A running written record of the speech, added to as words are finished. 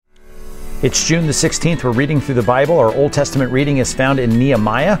It's June the 16th. We're reading through the Bible. Our Old Testament reading is found in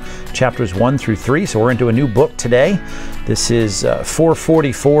Nehemiah, chapters 1 through 3. So we're into a new book today. This is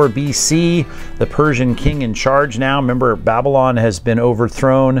 444 BC, the Persian king in charge now. Remember, Babylon has been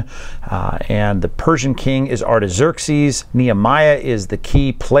overthrown, and the Persian king is Artaxerxes. Nehemiah is the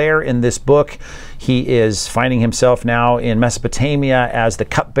key player in this book. He is finding himself now in Mesopotamia as the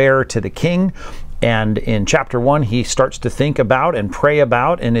cupbearer to the king. And in chapter 1, he starts to think about and pray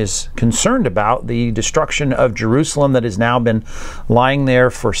about and is concerned about the destruction of Jerusalem that has now been lying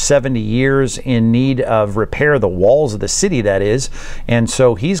there for 70 years in need of repair, the walls of the city, that is. And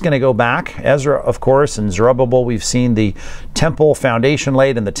so he's going to go back. Ezra, of course, and Zerubbabel, we've seen the temple foundation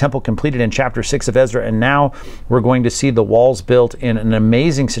laid and the temple completed in chapter 6 of Ezra. And now we're going to see the walls built in an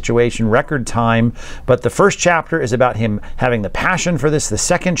amazing situation, record time. But the first chapter is about him having the passion for this. The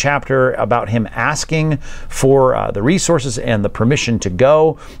second chapter about him asking for the resources and the permission to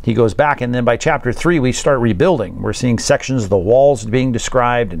go. He goes back, and then by chapter 3 we start rebuilding. We're seeing sections of the walls being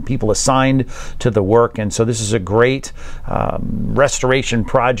described and people assigned to the work. And so this is a great restoration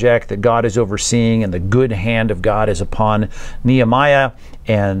project that God is overseeing, and the good hand of God is upon Nehemiah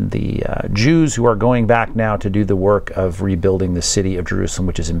and the Jews who are going back now to do the work of rebuilding the city of Jerusalem,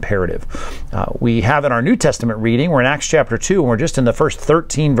 which is imperative. We have in our New Testament reading, we're in Acts chapter 2, and we're just in the first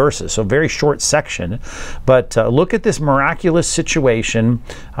 13 verses, so very short section. But look at this miraculous situation.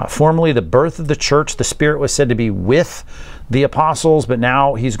 Formerly the birth of the church, the Spirit was said to be with the apostles, but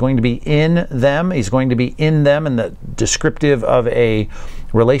now he's going to be in them. He's going to be in them, and the descriptive of a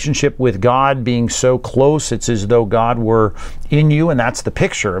relationship with God being so close, it's as though God were in you, and that's the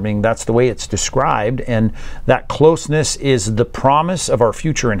picture. I mean, that's the way it's described, and that closeness is the promise of our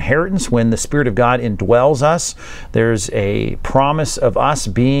future inheritance. When the Spirit of God indwells us, there's a promise of us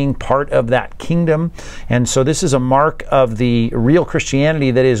being part of that kingdom. And so this is a mark of the real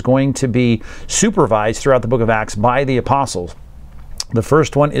Christianity that is going to be supervised throughout the book of Acts by the apostles. The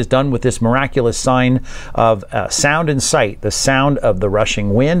first one is done with this miraculous sign of sound and sight, the sound of the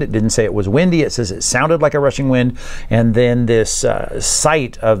rushing wind. It didn't say it was windy, it says it sounded like a rushing wind. And then this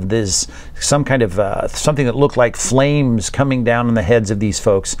sight of this, some kind of something that looked like flames coming down on the heads of these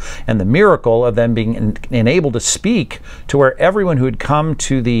folks, and the miracle of them being enabled to speak to where everyone who had come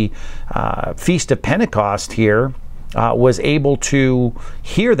to the Feast of Pentecost here was able to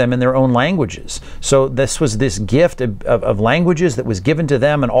hear them in their own languages. So this was this gift of languages that was given to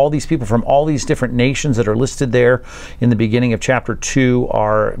them, and all these people from all these different nations that are listed there in the beginning of chapter 2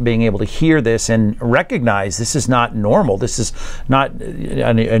 are being able to hear this and recognize this is not normal. This is not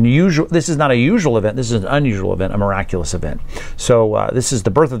an unusual. This is not a usual event. This is an unusual event, a miraculous event. So this is the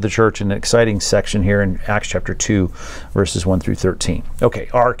birth of the church, an exciting section here in Acts chapter 2, verses 1 through 13. Okay,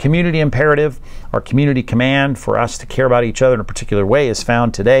 our community imperative, our community command for us to care about each other in a particular way is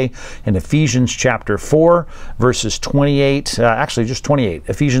found today in Ephesians chapter 4, verses 28, actually just 28,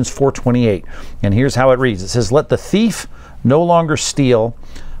 Ephesians 4:28. And here's how it reads. It says, "Let the thief no longer steal,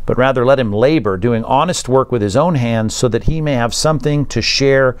 but rather let him labor, doing honest work with his own hands, so that he may have something to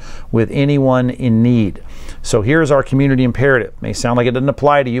share with anyone in need." So here's our community imperative. It may sound like it doesn't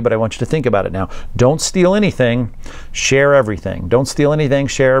apply to you, but I want you to think about it now. Don't steal anything, share everything. Don't steal anything,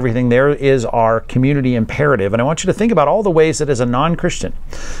 share everything. There is our community imperative. And I want you to think about all the ways that as a non-Christian,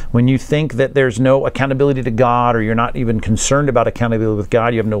 when you think that there's no accountability to God, or you're not even concerned about accountability with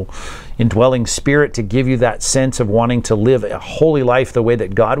God, you have no indwelling Spirit to give you that sense of wanting to live a holy life the way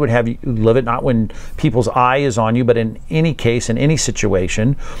that God would have you live it, not when people's eye is on you, but in any case, in any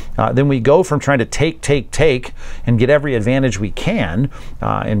situation. Then we go from trying to take, and get every advantage we can,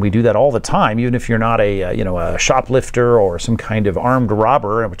 and we do that all the time, even if you're not a shoplifter or some kind of armed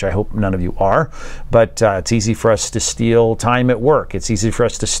robber, which I hope none of you are. But it's easy for us to steal time at work. It's easy for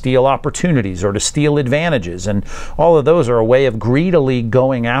us to steal opportunities or to steal advantages, and all of those are a way of greedily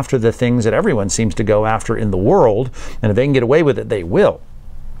going after the things that everyone seems to go after in the world, and if they can get away with it, they will.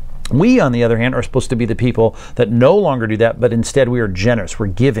 We, on the other hand, are supposed to be the people that no longer do that, but instead we are generous. We're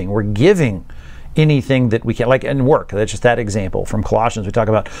giving. We're giving anything that we can, like in work. That's just that example from Colossians. We talk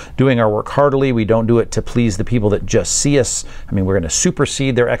about doing our work heartily. We don't do it to please the people that just see us. I mean, we're going to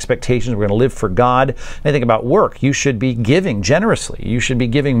supersede their expectations. We're going to live for God. And I think about work. You should be giving generously. You should be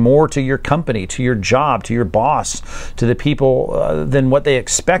giving more to your company, to your job, to your boss, to the people than what they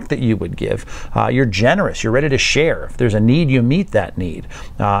expect that you would give. You're generous. You're ready to share. If there's a need, you meet that need.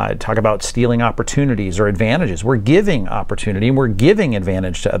 Talk about stealing opportunities or advantages. We're giving opportunity, and we're giving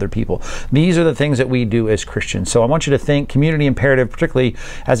advantage to other people. These are the things that we do as Christians. So I want you to think community imperative, particularly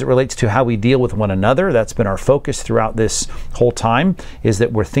as it relates to how we deal with one another. That's been our focus throughout this whole time, is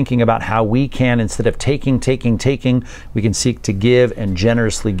that we're thinking about how we can, instead of taking, we can seek to give and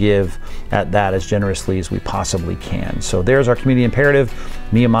generously give at that as generously as we possibly can. So there's our community imperative,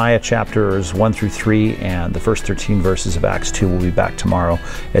 Nehemiah chapters 1 through 3 and the first 13 verses of Acts 2. We'll be back tomorrow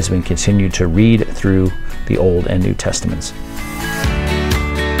as we continue to read through the Old and New Testaments.